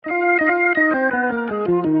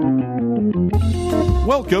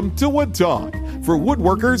Welcome to Wood Talk, for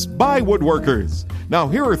woodworkers by woodworkers. Now,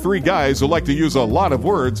 here are three guys who like to use a lot of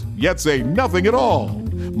words, yet say nothing at all.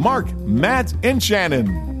 Mark, Matt, and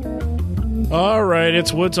Shannon. All right,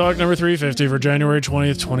 it's Wood Talk number 350 for January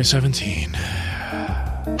 20th, 2017.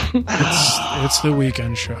 It's the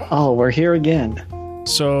weekend show. Oh, we're here again.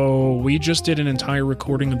 So we just did an entire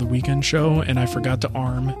recording of the weekend show, and I forgot to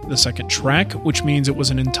arm the second track, which means it was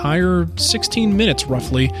an entire 16 minutes,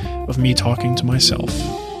 roughly, of me talking to myself.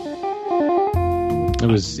 It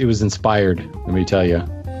was inspired, let me tell you.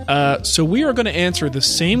 So we are going to answer the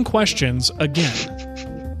same questions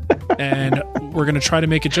again, and we're going to try to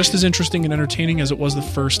make it just as interesting and entertaining as it was the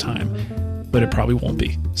first time, but it probably won't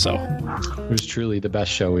be. So it was truly the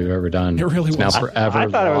best show we've ever done. It really was. Now forever. I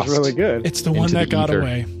thought it was really good. It's the one that got ether.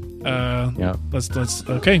 away. Yeah. Let's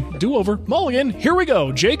okay, do over. Mulligan, here we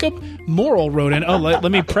go. Jacob Morrill wrote in. Oh, let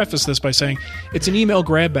me preface this by saying it's an email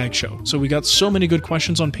grab bag show. So we got so many good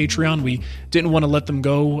questions on Patreon. We didn't want to let them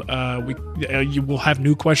go. You will have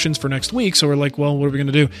new questions for next week. So we're like, well, what are we going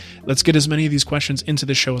to do? Let's get as many of these questions into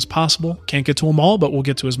the show as possible. Can't get to them all, but we'll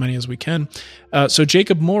get to as many as we can. So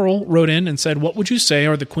Jacob Morrill wrote in and said, what would you say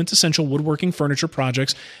are the quintessential woodworking furniture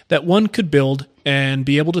projects that one could build and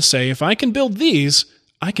be able to say, if I can build these,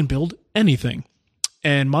 I can build anything?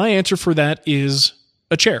 And my answer for that is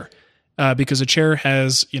a chair, because a chair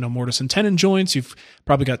has, mortise and tenon joints. You've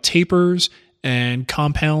probably got tapers and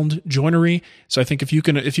compound joinery. So I think if you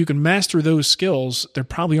can master those skills, there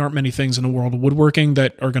probably aren't many things in the world of woodworking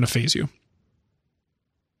that are going to faze you.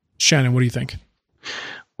 Shannon, what do you think?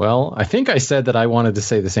 Well, I think I said that I wanted to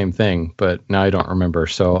say the same thing, but now I don't remember.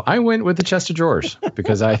 So I went with the chest of drawers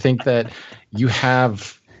because I think that you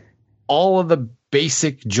have all of the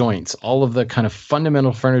basic joints, all of the kind of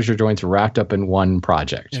fundamental furniture joints wrapped up in one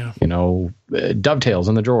project. Yeah. Dovetails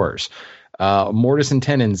in the drawers, mortise and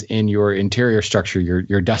tenons in your interior structure,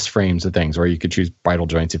 your desk frames and things, or you could choose bridle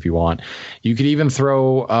joints if you want. You could even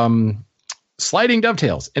throw sliding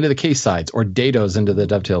dovetails into the case sides or dados into the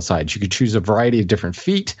dovetail sides. You could choose a variety of different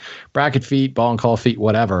feet, bracket feet, ball and caul feet,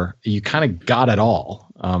 whatever. You kind of got it all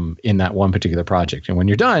in that one particular project. And when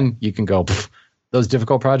you're done, you can go, those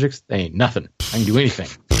difficult projects, they ain't nothing. I can do anything.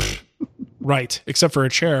 Right. Except for a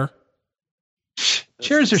chair.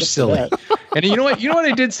 Chairs are silly. And you know what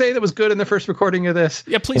I did say that was good in the first recording of this?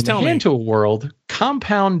 Yeah, please tell me. In the Hand Tool world,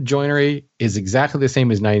 compound joinery is exactly the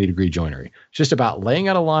same as 90-degree joinery. It's just about laying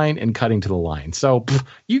out a line and cutting to the line. So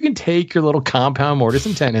you can take your little compound mortise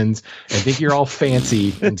and tenons and think you're all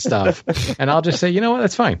fancy and stuff. And I'll just say, you know what?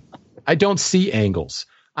 That's fine. I don't see angles.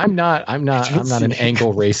 I'm not an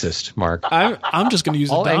angle racist, Mark. I'm just going to use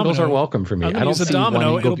all a domino. angles are welcome for me. I don't see one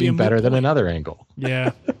angle being better than another angle.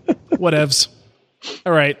 Yeah, whatevs.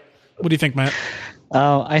 All right, what do you think, Matt?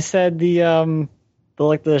 I said the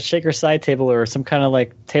shaker side table or some kind of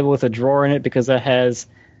like table with a drawer in it, because that has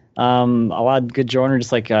a lot of good joinery,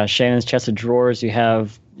 just like Shannon's chest of drawers. You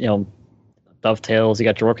have dovetails, you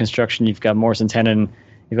got drawer construction, you've got mortise and tenon,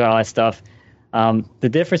 you've got all that stuff. The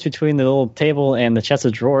difference between the little table and the chest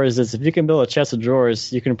of drawers is if you can build a chest of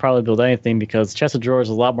drawers, you can probably build anything, because chest of drawers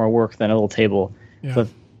is a lot more work than a little table. Yeah. So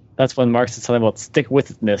that's when Mark said something about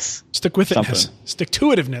stick-with-itness. Stick-with-itness.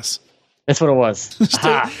 Stick-to-itiveness. That's what it was.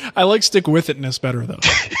 I like stick-with-itness better, though.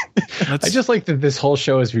 I just like that this whole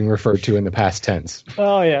show is being referred to in the past tense.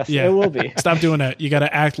 Oh, yes. Yeah. It will be. Stop doing that. You got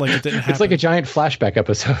to act like it didn't happen. It's like a giant flashback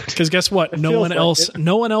episode. Because guess what? No one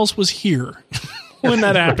else was here when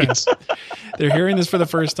that happens. They're hearing this for the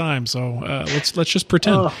first time, so let's just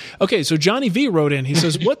pretend. Oh. Okay, so Johnny V wrote in. He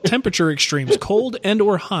says, what temperature extremes, cold and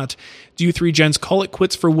or hot, do you three gents call it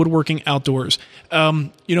quits for woodworking outdoors?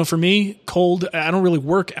 For me, cold, I don't really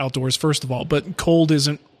work outdoors, first of all, but cold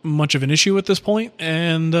isn't much of an issue at this point,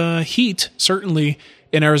 and heat, certainly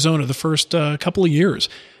in Arizona, the first couple of years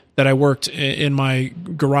that I worked in my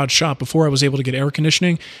garage shop before I was able to get air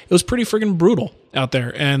conditioning, it was pretty friggin' brutal out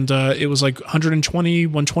there. And it was like 120,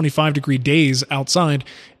 125 degree days outside,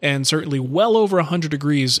 and certainly well over 100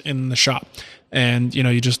 degrees in the shop. And,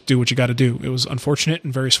 you just do what you got to do. It was unfortunate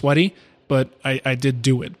and very sweaty, but I did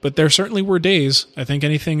do it. But there certainly were days, I think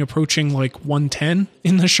anything approaching like 110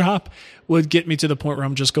 in the shop would get me to the point where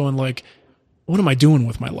I'm just going like, what am I doing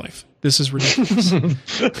with my life? This is ridiculous.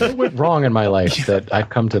 What went wrong in my life that I've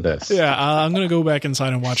come to this? Yeah, I'm going to go back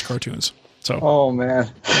inside and watch cartoons. So. Oh,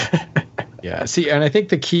 man. Yeah. See, and I think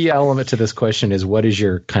the key element to this question is what is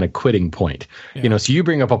your kind of quitting point? Yeah. So you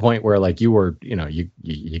bring up a point where like you were,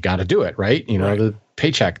 you got to do it, right? Right. The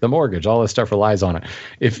paycheck, the mortgage, all this stuff relies on it.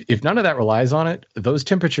 If none of that relies on it, those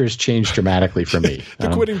temperatures change dramatically for me. The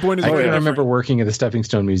quitting point is I very can different. remember working at the Stepping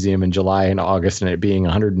Stone Museum in July and August and it being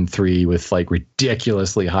 103 with like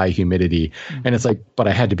ridiculously high humidity. And it's like, but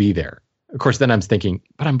I had to be there. Of course, then I'm thinking,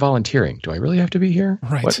 but I'm volunteering. Do I really have to be here?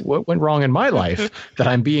 Right. What went wrong in my life that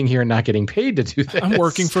I'm being here and not getting paid to do this? I'm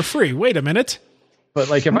working for free. Wait a minute. But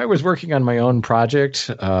like if I was working on my own project,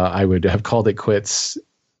 I would have called it quits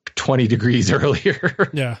 20 degrees earlier.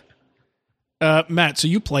 Yeah. Matt, so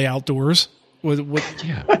you play outdoors.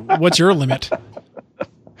 Yeah. What's your limit?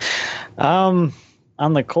 On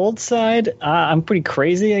the cold side, I'm pretty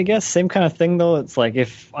crazy, I guess. Same kind of thing, though. It's like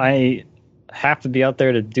if I have to be out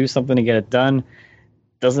there to do something to get it done,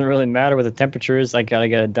 doesn't really matter what the temperature is. I got to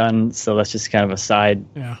get it done. So that's just kind of a side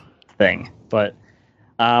thing. But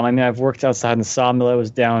I've worked outside in the sawmill. I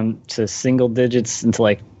was down to single digits into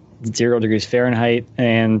like 0 degrees Fahrenheit.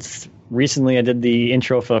 And recently I did the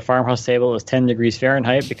intro for the farmhouse table. It was 10 degrees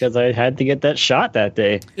Fahrenheit because I had to get that shot that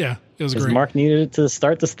day. Yeah, it was Because great. Mark needed it to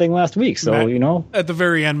start this thing last week. So, Matt, at the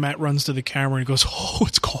very end, Matt runs to the camera and he goes, "Oh,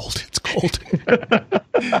 it's cold. It's cold."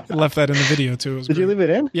 He left that in the video too. Did you leave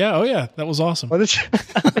it in? Yeah. Oh yeah. That was awesome. What did you?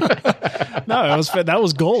 No, that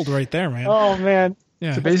was gold right there, man. Oh, man.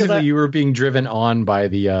 Yeah. So basically, you were being driven on by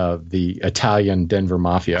the Italian Denver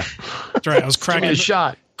mafia. That's right. I was cracking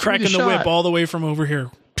Cracking the whip all the way from over here.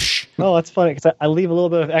 Oh, that's funny because I leave a little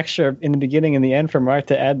bit of extra in the beginning and the end for Mark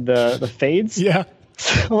to add the fades. Yeah.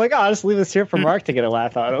 I'm like, I'll just leave this here for Mark to get a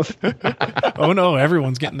laugh out of. Oh no,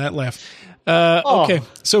 everyone's getting that laugh. Okay,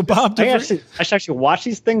 so Bob, I should actually watch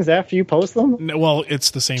these things after you post them. well, it's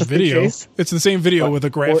the same Just in video. case? It's the same video with a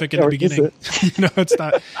graphic in the or is beginning. It's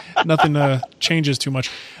not. Nothing changes too much.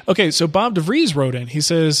 Okay, so Bob DeVries wrote in. He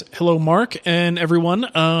says, "Hello, Mark and everyone.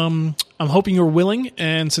 I'm hoping you're willing,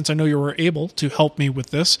 and since I know you were able to help me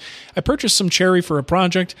with this, I purchased some cherry for a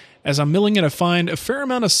project. As I'm milling it, I find a fair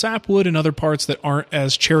amount of sapwood and other parts that aren't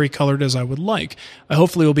as cherry colored as I would like. I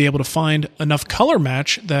hopefully will be able to find enough color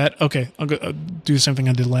match that, okay, I'll do the same thing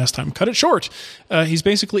I did last time. Cut it short. He's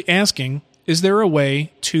basically asking, is there a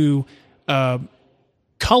way to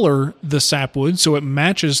color the sapwood so it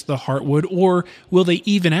matches the heartwood, or will they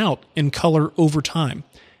even out in color over time?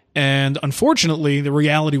 And unfortunately, the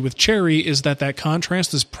reality with cherry is that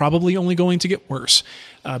contrast is probably only going to get worse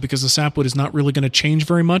because the sapwood is not really going to change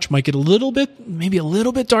very much. Might get maybe a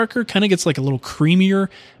little bit darker, kind of gets like a little creamier,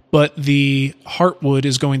 but the heartwood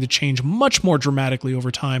is going to change much more dramatically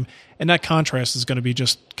over time, and that contrast is going to be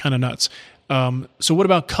just kind of nuts. So what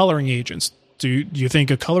about coloring agents? Do you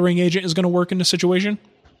think a coloring agent is going to work in this situation?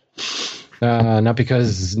 Not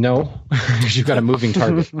because you've got a moving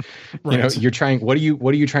target. Right. You're trying. What are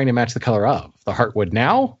you trying to match the color of? The heartwood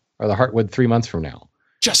now, or the heartwood 3 months from now?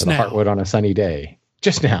 Just or the now. heartwood on a sunny day.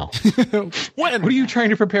 Just now. What are you trying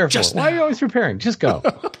to prepare for? Just Why are you always preparing? Just go.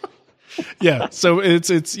 Yeah. So it's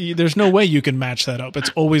there's no way you can match that up. It's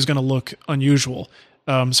always going to look unusual.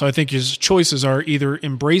 So I think his choices are either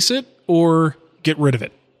embrace it or get rid of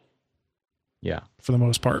it. Yeah. For the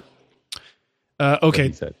most part. Okay,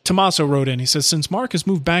 he said. Tommaso wrote in. He says, since Mark has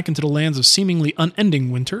moved back into the lands of seemingly unending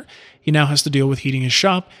winter, he now has to deal with heating his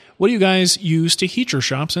shop. What do you guys use to heat your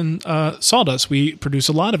shops? And sawdust, we produce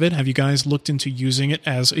a lot of it. Have you guys looked into using it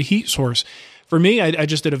as a heat source? For me, I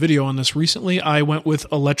just did a video on this recently. I went with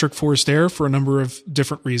electric forced air for a number of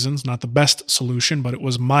different reasons. Not the best solution, but it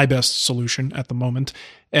was my best solution at the moment.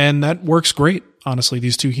 And that works great. Honestly,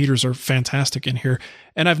 these two heaters are fantastic in here.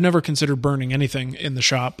 And I've never considered burning anything in the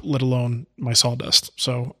shop, let alone my sawdust.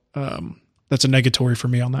 So that's a negatory for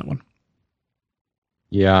me on that one.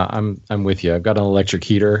 Yeah, I'm with you. I've got an electric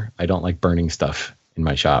heater. I don't like burning stuff in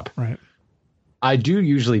my shop. Right. I do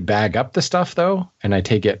usually bag up the stuff though, and I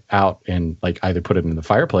take it out and like either put it in the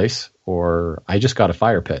fireplace, or I just got a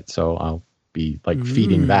fire pit, so I'll be like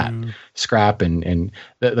feeding that scrap and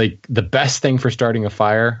the best thing for starting a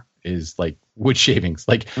fire is like wood shavings,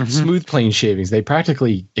 like smooth plane shavings. They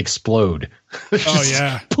practically explode. Oh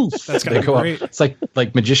yeah, poof! That's gotta be great. It's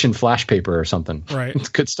like magician flash paper or something. Right, it's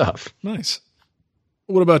good stuff. Nice.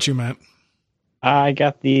 What about you, Matt? I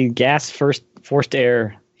got the gas forced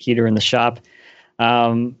air heater in the shop.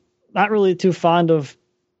 Not really too fond of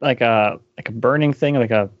like a burning thing,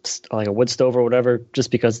 like a wood stove or whatever,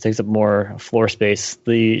 just because it takes up more floor space.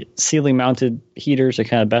 The ceiling mounted heaters are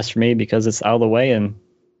kind of best for me because it's out of the way and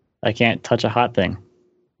I can't touch a hot thing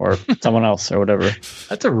or someone else or whatever.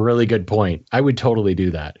 That's a really good point. I would totally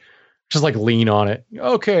do that. Just like lean on it.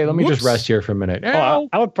 Okay, let me just rest here for a minute. Oh,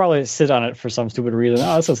 I would probably sit on it for some stupid reason.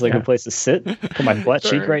 Oh, this looks like a place to sit. Put my butt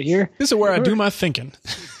cheek right here. This is where I do my thinking.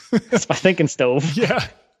 It's my thinking stove. Yeah.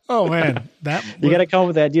 Oh man, you got to come up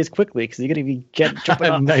with ideas quickly because you got to be jumping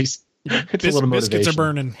off. Nice. It's a little biscuits are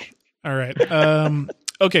motivation. burning. All right.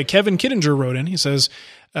 Okay. Kevin Kittinger wrote in. He says,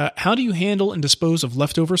 how do you handle and dispose of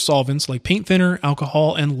leftover solvents like paint thinner,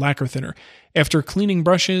 alcohol, and lacquer thinner? After cleaning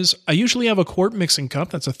brushes, I usually have a quart mixing cup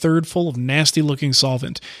that's a third full of nasty looking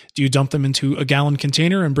solvent. Do you dump them into a gallon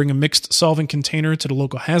container and bring a mixed solvent container to the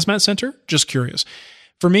local hazmat center? Just curious.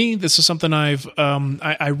 For me, this is something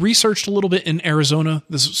I researched a little bit in Arizona.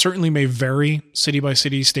 This certainly may vary city by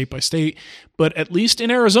city, state by state, but at least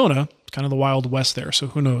in Arizona, it's kind of the Wild West there, so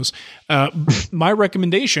who knows. My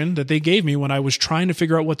recommendation that they gave me when I was trying to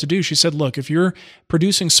figure out what to do, she said, look, if you're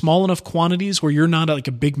producing small enough quantities where you're not like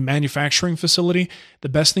a big manufacturing facility, the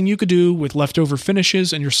best thing you could do with leftover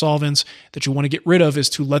finishes and your solvents that you want to get rid of is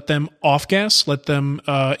to let them off gas, let them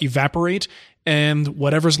evaporate, and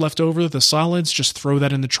whatever's left over, the solids, just throw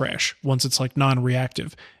that in the trash once it's like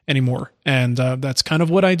non-reactive anymore. And that's kind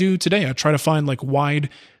of what I do today. I try to find like wide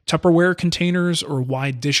Tupperware containers or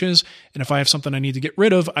wide dishes. And if I have something I need to get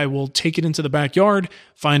rid of, I will take it into the backyard,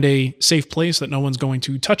 find a safe place that no one's going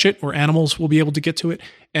to touch it or animals will be able to get to it,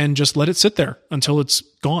 and just let it sit there until it's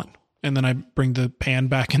gone. And then I bring the pan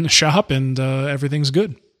back in the shop and everything's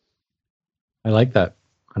good. I like that.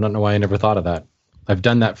 I don't know why I never thought of that. I've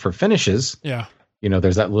done that for finishes. Yeah. You know,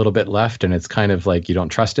 there's that little bit left and it's kind of like you don't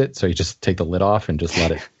trust it. So you just take the lid off and just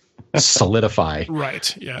let it solidify.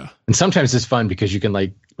 Right. Yeah. And sometimes it's fun because you can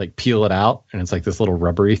like peel it out and it's like this little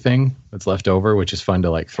rubbery thing that's left over, which is fun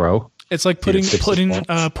to like throw. It's like pudding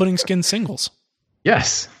skin singles.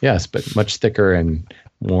 Yes. Yes. But much thicker and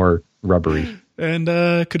more rubbery. And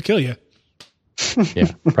could kill you.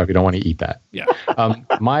 Yeah. Probably don't want to eat that. Yeah.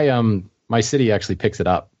 My city actually picks it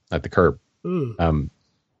up at the curb.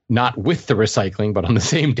 Not with the recycling, but on the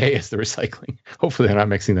same day as the recycling. Hopefully they're not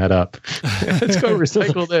mixing that up. Let's go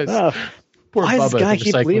recycle this. Poor Why does Bubba this guy at the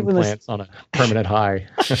keep leaving recycling this? plant's on a permanent high.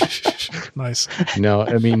 Nice. No,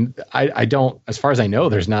 I mean, I don't, as far as I know,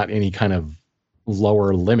 there's not any kind of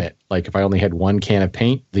lower limit. Like if I only had one can of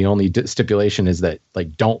paint, the only stipulation is that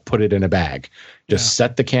like, don't put it in a bag. Just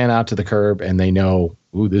set the can out to the curb and they know,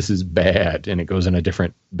 ooh, this is bad. And it goes in a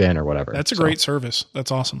different bin or whatever. That's a great service.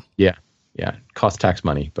 That's awesome. Yeah. Yeah. Costs tax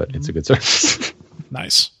money, but it's a good service.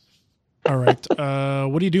 Nice. All right.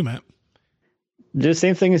 What do you do, Matt? Do the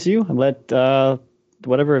same thing as you and let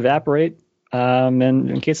whatever evaporate. And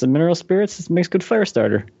in case of mineral spirits, it makes good fire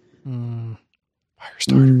starter. Fire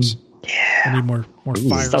starters. Yeah. I need more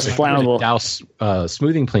fire. Stuff's flammable. Douse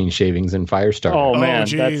smoothing clean shavings in fire starter. Oh man,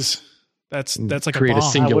 geez. That's like create a bomb. a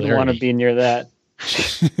I singularity. wouldn't want to be near that.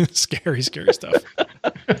 Scary stuff.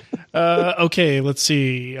 Okay, let's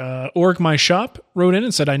see. Org My Shop wrote in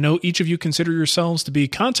and said, I know each of you consider yourselves to be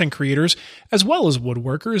content creators as well as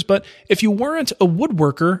woodworkers, but if you weren't a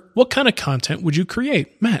woodworker, what kind of content would you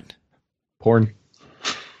create? Matt? Porn.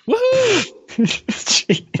 Woohoo!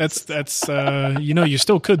 That's you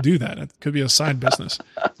still could do that. It could be a side business.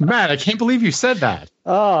 Matt, I can't believe you said that.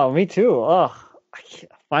 Oh, me too. Oh, I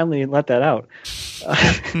can't finally let that out.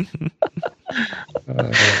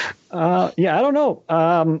 Yeah, I don't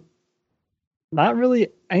know. Not really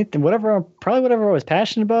anything. Probably whatever I was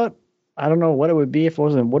passionate about. I don't know what it would be if it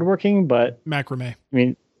wasn't woodworking, but Macrame. I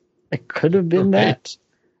mean, it could have been that.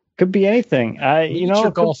 Could be anything.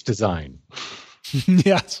 Golf design.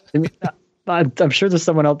 Yes. I mean, I'm sure there's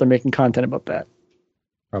someone out there making content about that.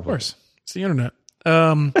 Of course. It's the internet.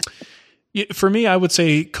 For me, I would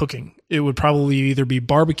say cooking. It would probably either be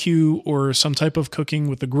barbecue or some type of cooking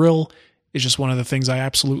with the grill. It's just one of the things I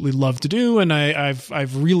absolutely love to do. And I've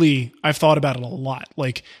thought about it a lot.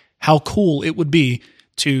 Like how cool it would be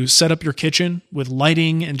to set up your kitchen with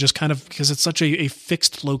lighting and just kind of, because it's such a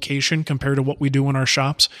fixed location compared to what we do in our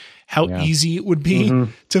shops, how easy it would be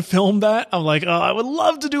to film that. I'm like, oh, I would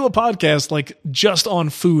love to do a podcast like just on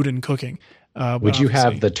food and cooking. Would you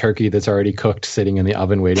have the turkey that's already cooked sitting in the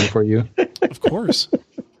oven waiting for you? Of course.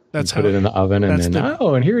 That's put it in the oven and then,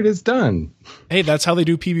 and here it is done. Hey, that's how they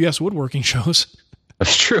do PBS woodworking shows.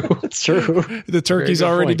 That's true. It's true. The turkey's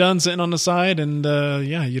already done sitting on the side and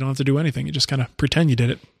you don't have to do anything. You just kind of pretend you did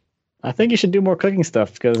it. I think you should do more cooking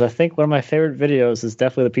stuff because I think one of my favorite videos is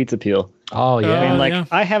definitely the pizza peel. Oh, yeah. I mean,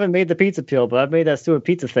 I haven't made the pizza peel, but I've made that stupid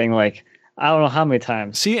pizza thing like I don't know how many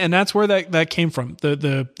times. See, and that's where that came from.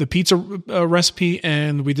 The pizza recipe,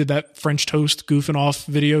 and we did that French toast goofing off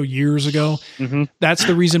video years ago. Mm-hmm. That's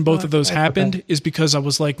the reason both of those happened is because I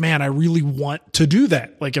was like, man, I really want to do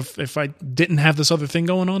that. Like if I didn't have this other thing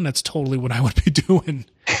going on, that's totally what I would be doing.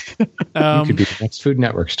 You could be the next Food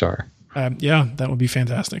Network star. Yeah, that would be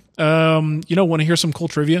fantastic. Want to hear some cool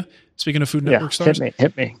trivia? Speaking of Food Network stars,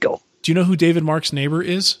 hit me, go. Do you know who David Mark's neighbor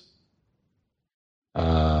is?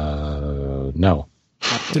 No.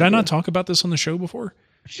 Did I not talk about this on the show before?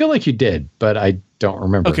 I feel like you did, but I don't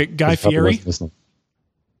remember. Okay, Guy Fieri.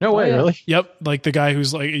 No way, really? Yep, like the guy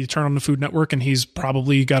who's like, you turn on the Food Network and he's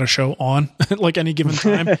probably got a show on like any given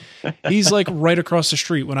time. He's like right across the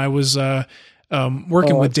street. When I was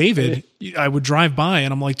working with David, I would drive by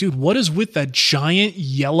and I'm like, dude, what is with that giant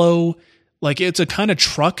yellow, like it's a kind of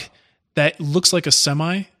truck that looks like a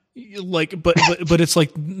semi, like, but it's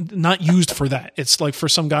like not used for that. It's like for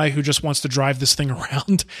some guy who just wants to drive this thing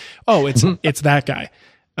around. Oh, it's that guy.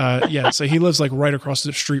 So he lives like right across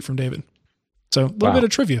the street from David. So a little bit of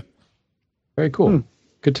trivia. Very cool.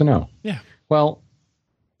 Good to know. Yeah. Well,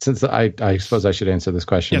 since I suppose I should answer this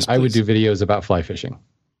question. Yes, I would do videos about fly fishing.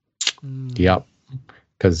 Yep.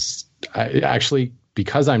 Because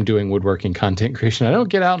because I'm doing woodworking content creation, I don't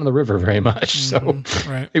get out in the river very much. So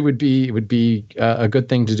it would be a good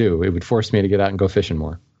thing to do. It would force me to get out and go fishing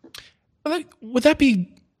more. Would that be,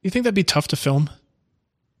 you think that'd be tough to film?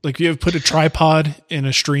 Like you have put a tripod in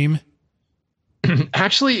a stream?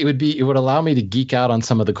 Actually, it would allow me to geek out on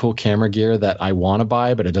some of the cool camera gear that I want to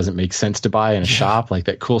buy, but it doesn't make sense to buy in a shop, like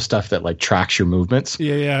that cool stuff that like tracks your movements.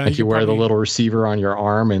 Yeah. Like you wear the little receiver on your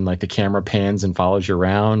arm and like the camera pans and follows you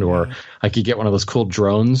around, or like you get one of those cool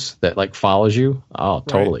drones that like follows you. Oh,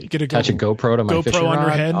 totally. Get attach a GoPro to my fishing on rod. Your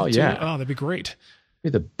head. Oh, yeah. Oh, that'd be great. Be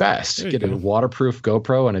the best. Get a waterproof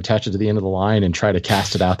GoPro and attach it to the end of the line and try to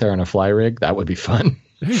cast it out there on a fly rig. That would be fun.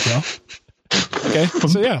 There you go. Okay,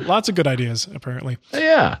 so yeah, lots of good ideas apparently.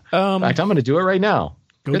 Yeah. In fact, I'm going to do it right now.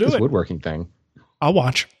 Go do this it. Woodworking thing. I'll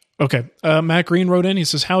watch. Okay. Matt Green wrote in. He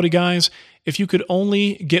says, "Howdy guys. If you could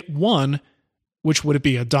only get one, which would it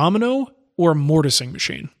be? A domino or a mortising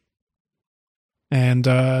machine?" And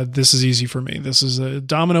this is easy for me. This is a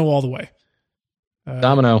domino all the way.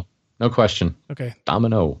 Domino, no question. Okay.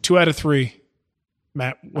 Domino. 2 out of 3.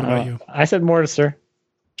 Matt, what about you? I said mortiser.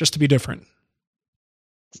 Just to be different.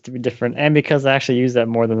 Just to be different, and because I actually use that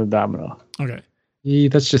more than the domino. Okay. Yeah,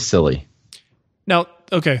 that's just silly. Now,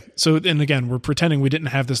 okay, so, and again, we're pretending we didn't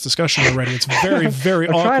have this discussion already. It's very, very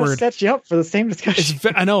awkward. I'm trying to set you up for the same discussion.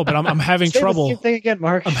 I know, but I'm having trouble. The same thing again,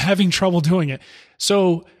 Mark. I'm having trouble doing it.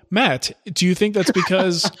 So, Matt, do you think that's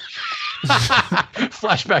because...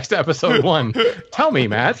 Flashbacks to episode 1. Tell me,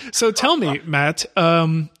 Matt. So tell me, Matt,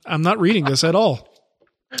 I'm not reading this at all.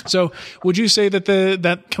 So would you say that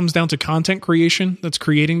that comes down to content creation that's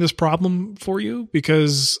creating this problem for you?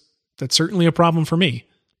 Because that's certainly a problem for me.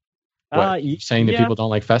 What, you saying that people don't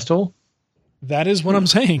like Festool? That is what I'm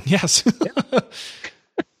saying. Yes. Yeah.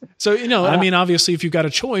 So, I mean, obviously if you've got a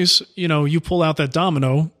choice, you pull out that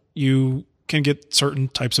domino, you can get certain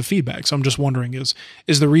types of feedback. So I'm just wondering, is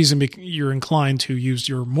the reason you're inclined to use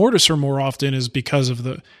your mortiser more often is because of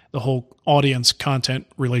the whole audience content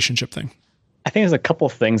relationship thing? I think there's a couple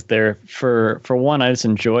of things there. For one, I just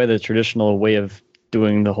enjoy the traditional way of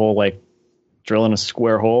doing the whole like drilling a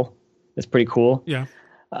square hole. It's pretty cool. Yeah.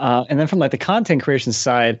 And then from like the content creation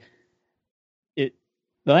side, the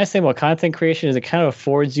nice thing about content creation is it kind of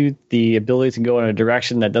affords you the ability to go in a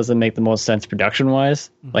direction that doesn't make the most sense production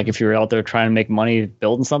wise. Mm-hmm. Like if you're out there trying to make money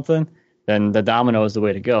building something, then the domino is the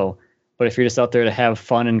way to go. But if you're just out there to have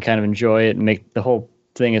fun and kind of enjoy it and make the whole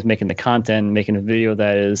thing is making the content, making a video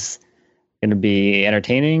that is going to be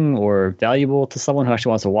entertaining or valuable to someone who actually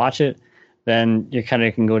wants to watch it, then you kind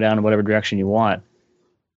of can go down in whatever direction you want.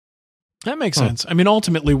 That makes sense. I mean,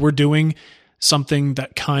 ultimately, we're doing something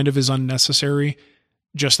that kind of is unnecessary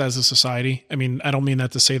just as a society. I mean, I don't mean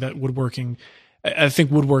that to say that woodworking, I think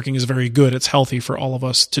woodworking is very good. It's healthy for all of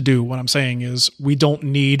us to do. What I'm saying is we don't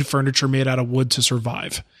need furniture made out of wood to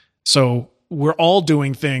survive. So we're all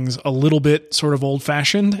doing things a little bit sort of old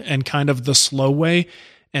fashioned and kind of the slow way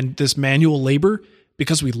and this manual labor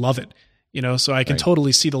because we love it. So I can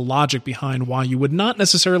totally see the logic behind why you would not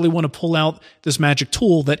necessarily want to pull out this magic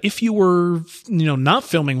tool that if you were, not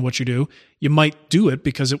filming what you do, you might do it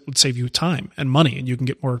because it would save you time and money and you can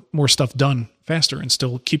get more stuff done faster and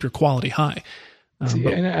still keep your quality high.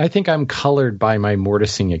 And I think I'm colored by my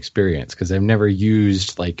mortising experience because I've never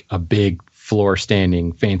used like a big floor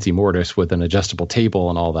standing fancy mortise with an adjustable table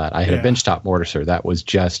and all that. I had a benchtop mortiser that was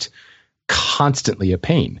just constantly a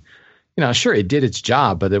pain. Sure, it did its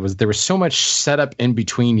job, but there was so much setup in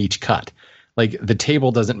between each cut. like the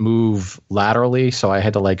table doesn't move laterally, so I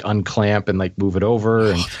had to like unclamp and like move it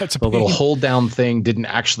over, and the little hold down thing didn't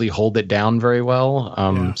actually hold it down very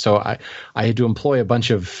well. So I had to employ a bunch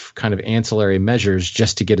of kind of ancillary measures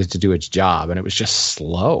just to get it to do its job, and it was just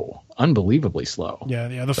slow, unbelievably slow.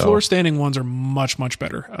 Yeah. The floor standing ones are much, much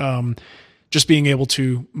better. Just being able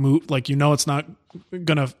to move, like, it's not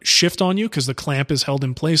going to shift on you because the clamp is held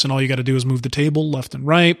in place, and all you got to do is move the table left and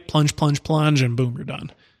right, plunge, and boom, you're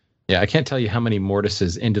done. Yeah, I can't tell you how many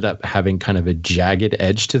mortises ended up having kind of a jagged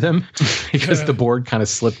edge to them because the board kind of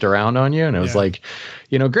slipped around on you. And it was like,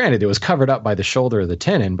 granted, it was covered up by the shoulder of the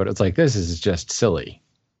tenon, but it's like, this is just silly.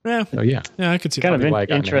 Yeah. So, yeah, I could see that. Kind of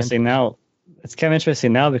interesting now. It's kind of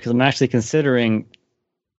interesting now because I'm actually considering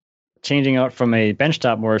changing out from a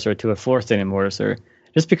benchtop mortiser to a floor standing mortiser,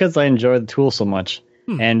 just because I enjoy the tool so much.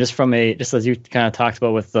 And just just as you kind of talked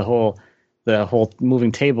about with the whole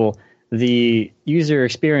moving table, the user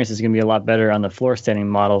experience is going to be a lot better on the floor standing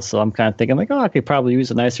model. So I'm kind of thinking like, I could probably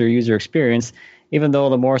use a nicer user experience, even though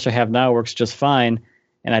the mortiser I have now works just fine.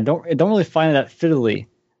 And I don't really find it that fiddly.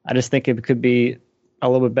 I just think it could be a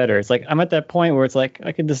little bit better. It's like, I'm at that point where it's like,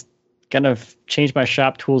 I could just kind of change my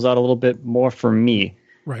shop tools out a little bit more for me.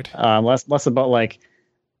 Right. Less about like,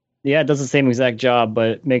 it does the same exact job, but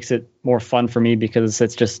it makes it more fun for me because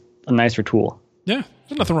it's just a nicer tool. Yeah.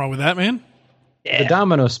 There's nothing wrong with that, man. Yeah. The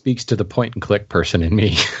domino speaks to the point and click person in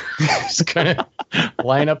me. Just kind of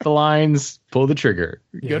line up the lines, pull the trigger,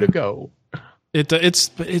 good to go.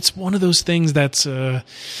 It's one of those things that's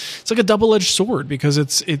it's like a double-edged sword because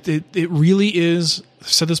it really is. I've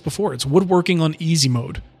said this before. It's woodworking on easy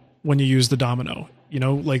mode when you use the domino.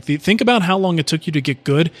 Think about how long it took you to get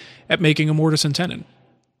good at making a mortise and tenon,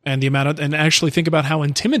 and and actually think about how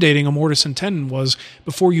intimidating a mortise and tenon was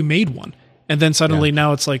before you made one. And then suddenly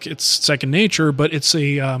now it's like it's second nature, but it's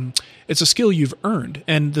a skill you've earned,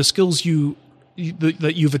 and the skills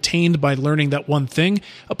that you've attained by learning that one thing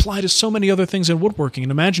apply to so many other things in woodworking.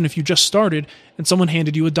 And imagine if you just started and someone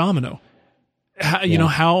handed you a domino.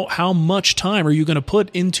 How much time are you going to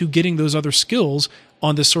put into getting those other skills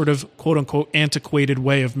on this sort of quote unquote antiquated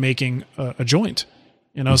way of making a joint?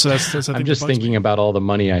 So that's I'm just thinking about all the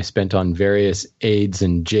money I spent on various aids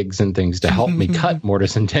and jigs and things to help me cut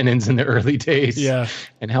mortise and tenons in the early days. Yeah.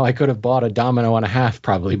 And how I could have bought a domino and a half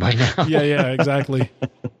probably by now. Yeah, exactly.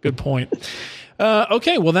 Good point.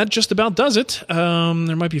 Okay, well, that just about does it. There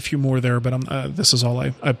might be a few more there, but this is all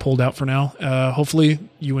I pulled out for now. Hopefully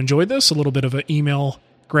you enjoyed this. A little bit of an email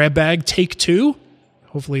grab bag take 2.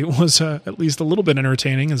 Hopefully it was at least a little bit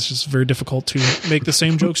entertaining. It's just very difficult to make the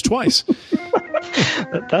same jokes twice.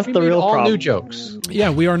 That's the real all problem. New jokes. Yeah,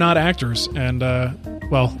 we are not actors, and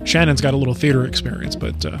Shannon's got a little theater experience,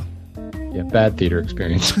 but bad theater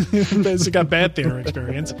experience. It's got bad theater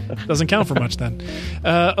experience. Doesn't count for much then.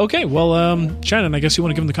 Okay, well, Shannon, I guess you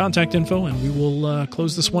want to give them the contact info, and we will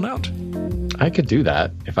close this one out. I could do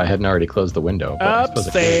that if I hadn't already closed the window.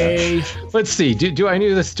 Let's see. Do I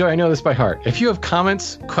know this? Do I know this by heart? If you have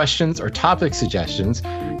comments, questions, or topic suggestions,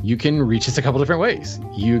 you can reach us a couple different ways.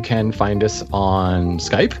 You can find us on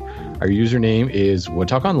Skype. Our username is Wood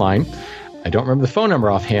Talk Online. I don't remember the phone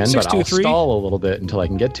number offhand, but I'll stall a little bit until I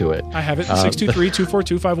can get to it. I have it,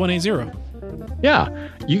 623-242-5180. Yeah.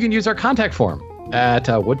 You can use our contact form at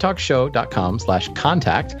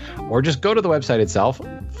woodtalkshow.com/contact, or just go to the website itself,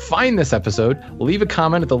 find this episode, leave a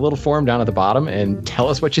comment at the little form down at the bottom, and tell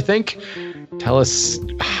us what you think. Tell us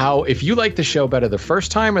if you like the show better the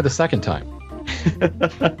first time or the second time.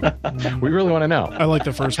 We really want to know. I like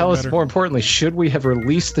the first Tell one us better. more importantly, should we have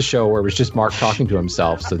released the show where it was just Mark talking to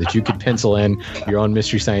himself so that you could pencil in your own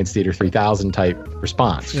Mystery Science Theater 3000 type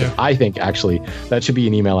response? Yeah. I think actually that should be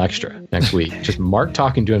an email extra next week. Just Mark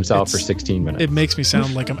talking to himself for 16 minutes. It makes me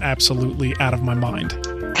sound like I'm absolutely out of my mind.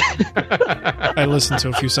 I listened to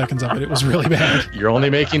a few seconds of it. It was really bad. You're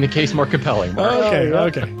only making the case more compelling, Mark.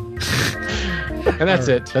 Okay. And that's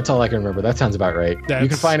it. That's all I can remember. That sounds about right. You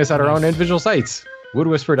can find us at our own individual sites.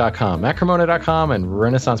 woodwhisperer.com, mattcremona.com, and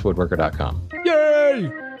renaissancewoodworker.com.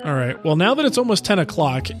 Yay! All right. Well, now that it's almost 10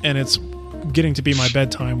 o'clock and it's getting to be my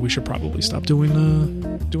bedtime, we should probably stop doing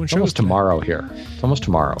shows. It's almost tomorrow here. It's almost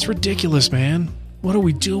tomorrow. It's ridiculous, man. What are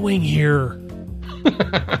we doing here?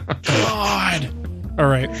 God. All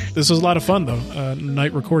right. This was a lot of fun, though.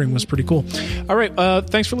 Night recording was pretty cool. All right.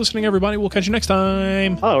 Thanks for listening, everybody. We'll catch you next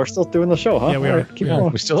time. Oh, we're still doing the show, huh? Yeah, we are. Keep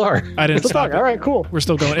going. We still are. I didn't stop it. All right, cool. We're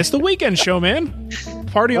still going. It's the weekend show, man.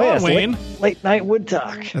 Party on, Wayne. Late night Wood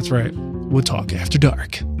Talk. That's right. Wood Talk after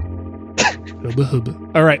dark. Hubba hubba.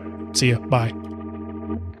 All right. See ya. Bye.